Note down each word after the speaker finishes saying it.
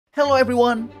Hello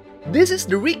everyone! This is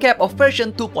the recap of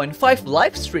version 2.5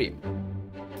 livestream.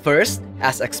 First,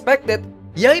 as expected,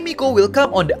 Yaimiko will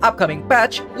come on the upcoming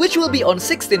patch, which will be on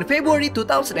 16 February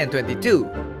 2022.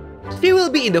 She will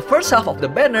be in the first half of the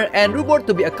banner and rumored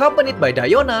to be accompanied by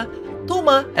Diona,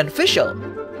 Toma, and Fischl.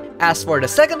 As for the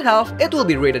second half, it will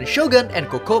be Raiden Shogun and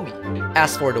Kokomi.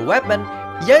 As for the weapon,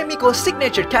 Yaimiko's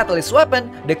signature catalyst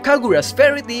weapon, the Kagura's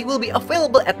Verity, will be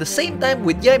available at the same time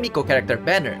with Yaimiko character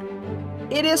banner.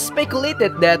 It is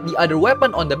speculated that the other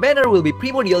weapon on the banner will be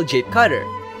Primordial Jade Cutter.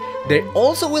 There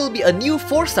also will be a new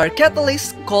 4-star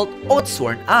catalyst called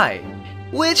Oathsworn Eye,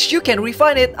 which you can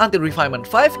refine it until Refinement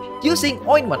 5 using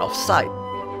Ointment of Sight.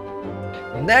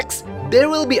 Next, there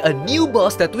will be a new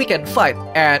boss that we can fight,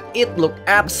 and it looked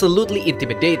absolutely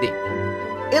intimidating.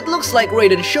 It looks like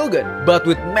Raiden Shogun, but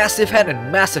with massive hand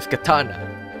and massive katana.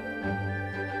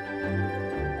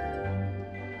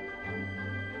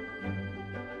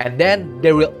 And then,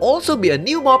 there will also be a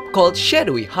new mob called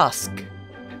Shadowy Husk.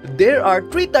 There are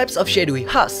 3 types of Shadowy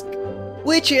Husk,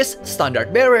 which is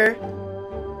Standard Bearer,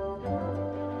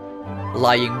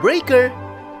 Lying Breaker,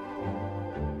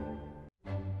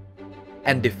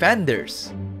 and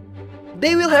Defenders.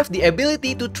 They will have the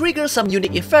ability to trigger some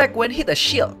unique effect when hit a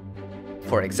shield.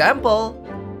 For example,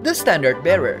 the Standard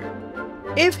Bearer.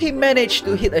 If he managed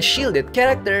to hit a shielded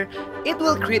character, it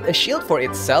will create a shield for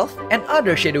itself and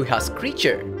other Shadowy Husk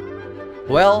creature.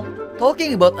 Well,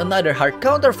 talking about another hard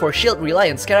counter for shield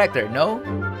reliance character, no?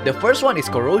 The first one is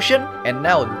Corrosion, and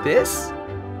now this?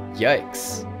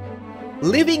 Yikes.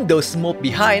 Leaving those moves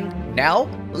behind, now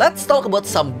let's talk about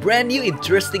some brand new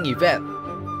interesting event.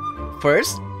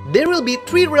 First, there will be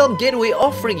 3 Realm Gateway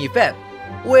Offering event,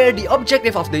 where the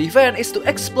objective of the event is to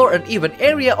explore an even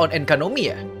area on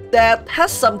Enkanomiya that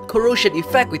has some corrosion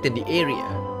effect within the area.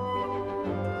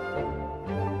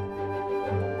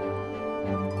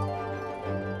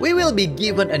 We will be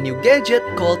given a new gadget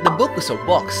called the Bokuso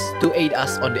Box to aid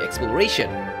us on the exploration.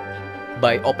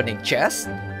 By opening chests,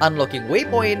 unlocking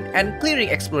waypoint, and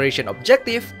clearing exploration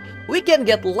objective, we can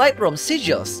get Lightroom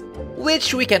sigils,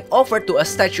 which we can offer to a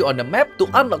statue on the map to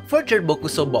unlock further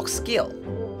Bokuso Box skill.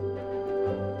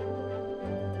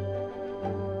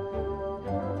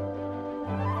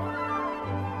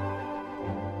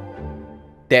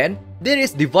 Then, there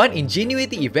is Divine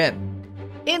Ingenuity event.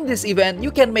 In this event, you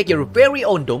can make your very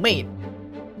own domain.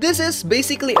 This is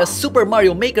basically a Super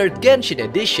Mario Maker Genshin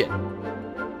edition.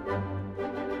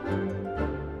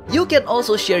 You can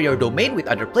also share your domain with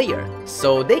other players,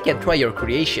 so they can try your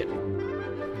creation.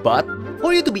 But,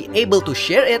 for you to be able to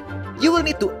share it, you will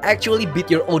need to actually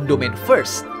beat your own domain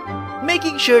first,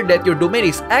 making sure that your domain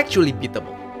is actually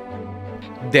beatable.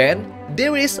 Then,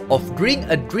 there is Of Drink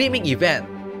a Dreaming event,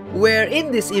 where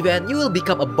in this event you will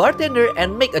become a bartender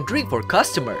and make a drink for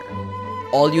customer.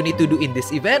 All you need to do in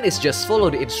this event is just follow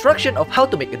the instruction of how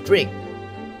to make a drink.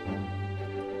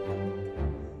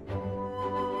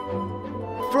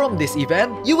 From this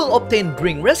event, you will obtain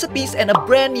drink recipes and a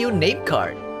brand new name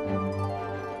card.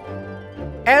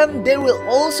 And there will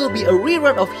also be a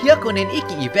rerun of Hyakunen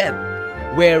Iki event,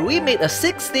 where we made a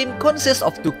 6 team consists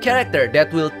of 2 characters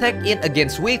that will tag in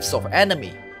against waves of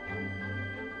enemy.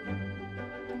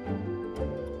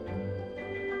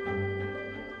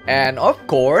 And of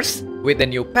course, with the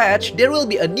new patch, there will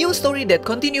be a new story that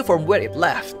continues from where it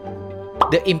left.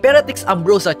 The Imperatrix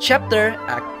Ambrosa Chapter,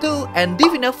 Act 2, and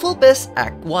Divina Fulpes,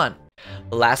 Act 1.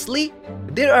 Lastly,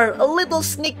 there are a little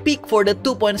sneak peek for the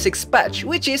 2.6 patch,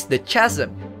 which is the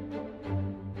Chasm.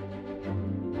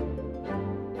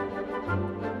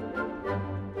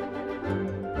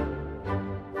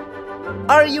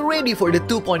 Are you ready for the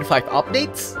 2.5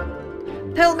 updates?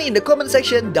 Tell me in the comment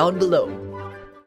section down below.